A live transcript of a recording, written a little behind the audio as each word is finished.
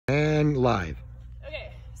live.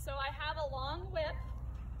 Okay, so I have a long whip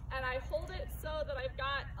and I hold it so that I've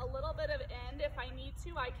got a little bit of end. If I need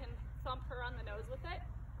to, I can thump her on the nose with it,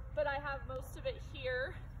 but I have most of it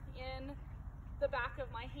here in the back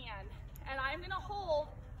of my hand. And I'm gonna hold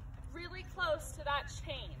really close to that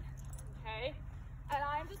chain, okay? And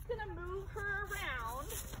I'm just gonna move her around,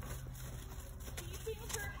 keeping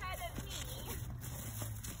her head at me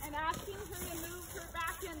and asking her to move her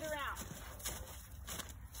back end around.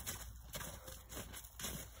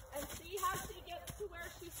 And see how she gets to where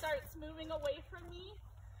she starts moving away from me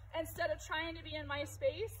instead of trying to be in my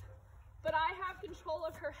space. But I have control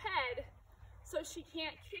of her head so she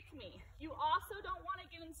can't kick me. You also don't want to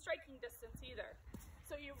get in striking distance either.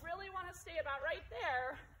 So you really want to stay about right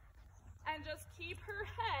there and just keep her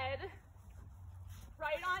head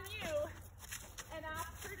right on you and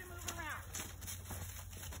ask her to move around.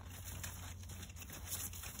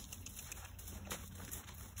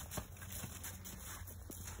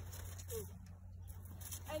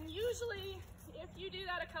 And usually, if you do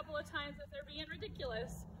that a couple of times, if they're being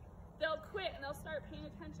ridiculous, they'll quit and they'll start paying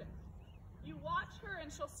attention. You watch her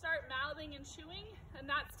and she'll start mouthing and chewing, and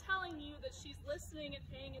that's telling you that she's listening and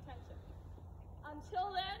paying attention.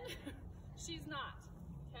 Until then, she's not.